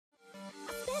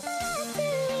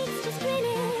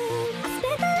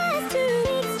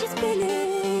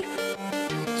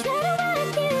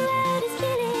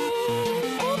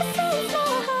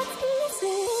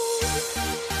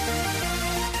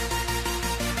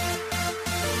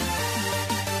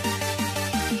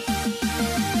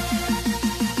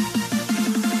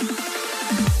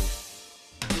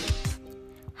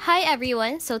Hi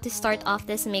everyone! So to start off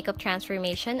this makeup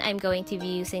transformation, I'm going to be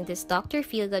using this Dr.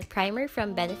 Feelgood primer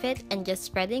from Benefit and just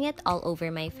spreading it all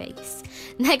over my face.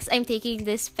 Next, I'm taking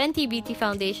this Fenty Beauty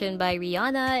foundation by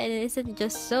Rihanna, and isn't it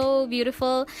just so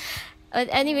beautiful? But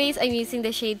anyways, I'm using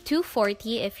the shade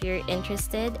 240 if you're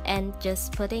interested, and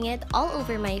just putting it all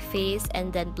over my face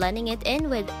and then blending it in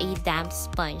with a damp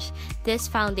sponge. This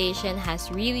foundation has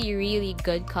really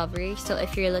good coverage, so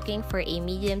if you're looking for a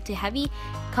medium to heavy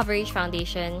coverage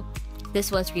foundation, this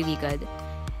one's really good.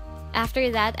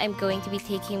 After that, I'm going to be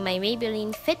taking my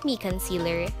Maybelline Fit Me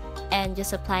Concealer and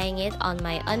just applying it on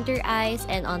my under eyes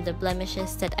and on the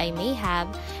blemishes that I may have.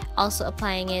 Also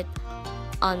applying it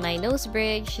on my nose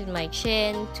bridge, my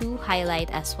chin, to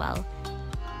highlight as well.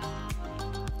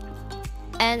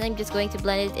 And I'm just going to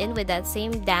blend it in with that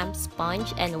same damp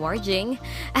sponge and warging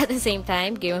at the same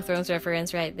time. Game of Thrones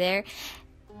reference right there.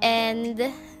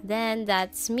 And then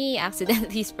that's me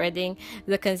accidentally spreading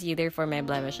the concealer for my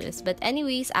blemishes. But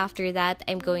anyways, after that,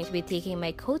 I'm going to be taking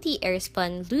my Coty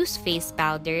Airspun loose face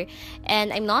powder,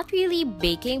 and I'm not really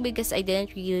baking because I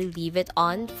didn't really leave it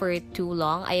on for too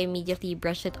long. I immediately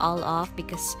brushed it all off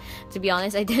because, to be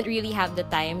honest, I didn't really have the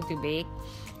time to bake.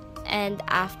 And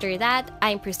after that,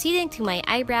 I'm proceeding to my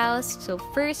eyebrows. So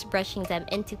first, brushing them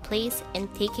into place and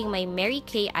taking my Mary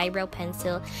Kay eyebrow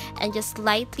pencil and just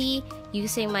lightly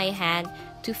using my hand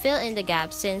to fill in the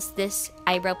gaps, since this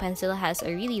eyebrow pencil has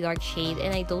a really dark shade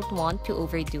and I don't want to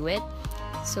overdo it.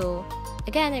 So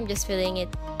again, I'm just filling it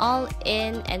all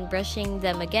in and brushing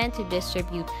them again to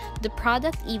distribute the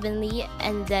product evenly,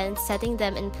 and then setting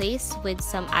them in place with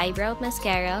some eyebrow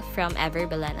mascara from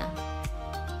Everbelena.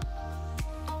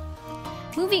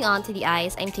 Moving on to the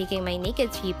eyes, I'm taking my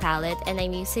Naked 3 palette and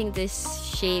I'm using this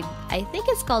shade, I think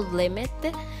it's called Limit.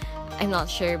 I'm not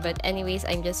sure, but anyways,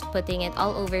 I'm just putting it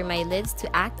all over my lids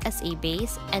to act as a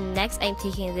base. And next, I'm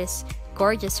taking this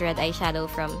gorgeous red eyeshadow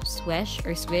from Suesh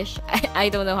or Swish. I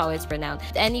don't know how it's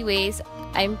pronounced. Anyways,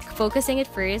 I'm focusing it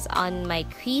first on my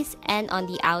crease and on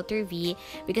the outer V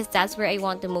because that's where I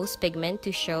want the most pigment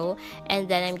to show, and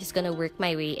then I'm just gonna work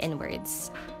my way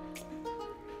inwards.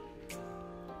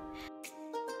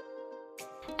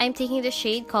 I'm taking the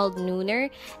shade called Nooner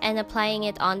and applying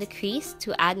it on the crease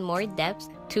to add more depth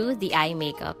to the eye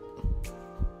makeup.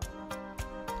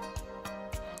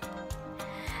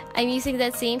 I'm using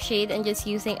that same shade and just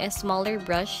using a smaller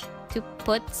brush to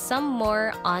put some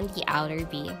more on the outer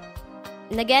V.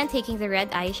 And again, taking the red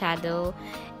eyeshadow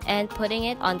and putting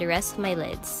it on the rest of my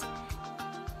lids.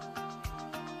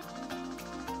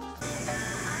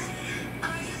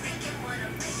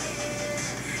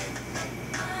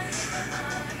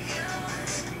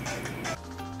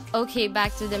 Okay,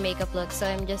 back to the makeup look. So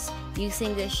I'm just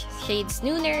using the shades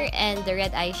Nooner and the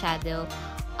red eyeshadow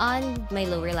on my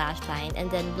lower lash line,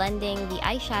 and then blending the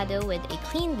eyeshadow with a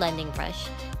clean blending brush.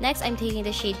 Next, I'm taking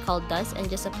the shade called Dulce and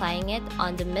just applying it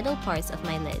on the middle parts of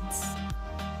my lids.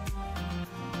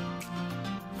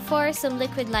 For some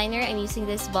liquid liner, I'm using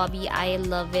this Bobbie I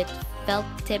Love It Felt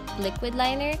Tip Liquid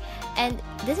Liner, and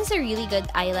this is a really good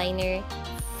eyeliner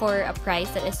for a price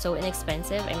that is so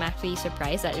inexpensive. I'm actually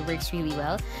surprised that it works really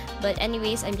well. But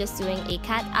anyways, I'm just doing a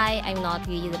cat eye. I'm not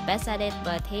really the best at it,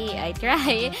 but hey, I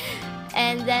try.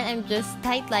 And then I'm just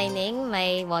tight lining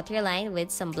my waterline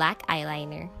with some black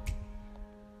eyeliner.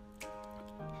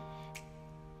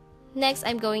 Next,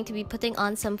 I'm going to be putting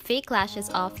on some fake lashes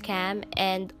off cam,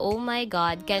 and oh my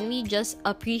god, can we just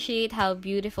appreciate how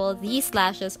beautiful these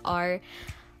lashes are?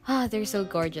 Ah, they're so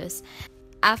gorgeous.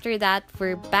 After that,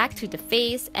 we're back to the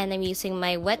face, and I'm using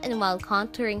my Wet n Wild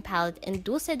contouring palette in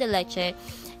Dulce de Leche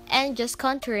and just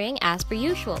contouring as per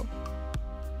usual.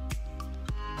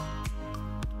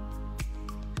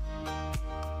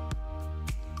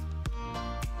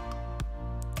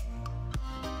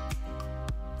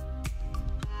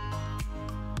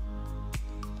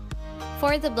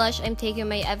 For the blush, I'm taking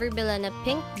my Everbelena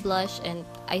pink blush, and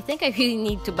I think I really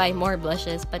need to buy more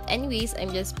blushes, but anyways,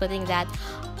 I'm just putting that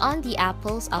on the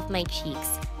apples of my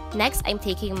cheeks. Next, I'm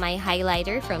taking my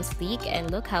highlighter from Sleek, and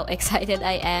look how excited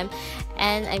I am,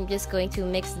 and I'm just going to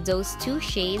mix those two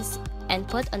shades and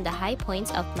put on the high points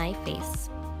of my face.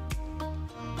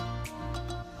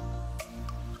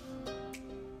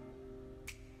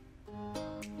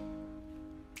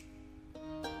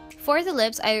 For the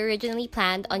lips, I originally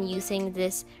planned on using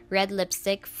this red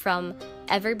lipstick from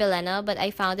Everbelena, but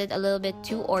I found it a little bit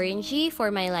too orangey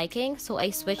for my liking, so I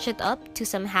switched it up to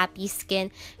some Happy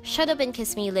Skin Shut Up and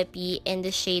Kiss Me Lippie in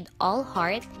the shade All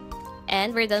Heart,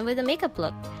 and we're done with the makeup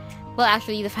look. Well,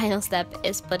 actually, the final step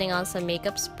is putting on some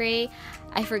makeup spray.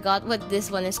 I forgot what this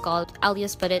one is called. I'll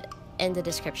just put it in the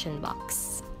description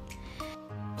box.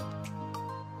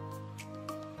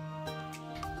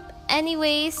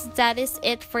 Anyways, that is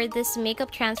it for this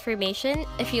makeup transformation.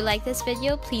 If you like this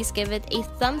video, please give it a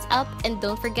thumbs up and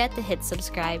don't forget to hit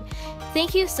subscribe.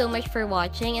 Thank you so much for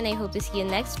watching, and I hope to see you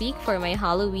next week for my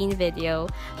Halloween video.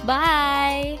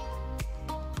 Bye!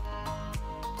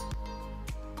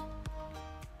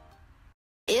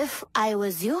 If I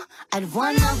was you, I'd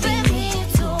wanna be me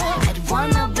too. I'd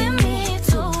wanna be me.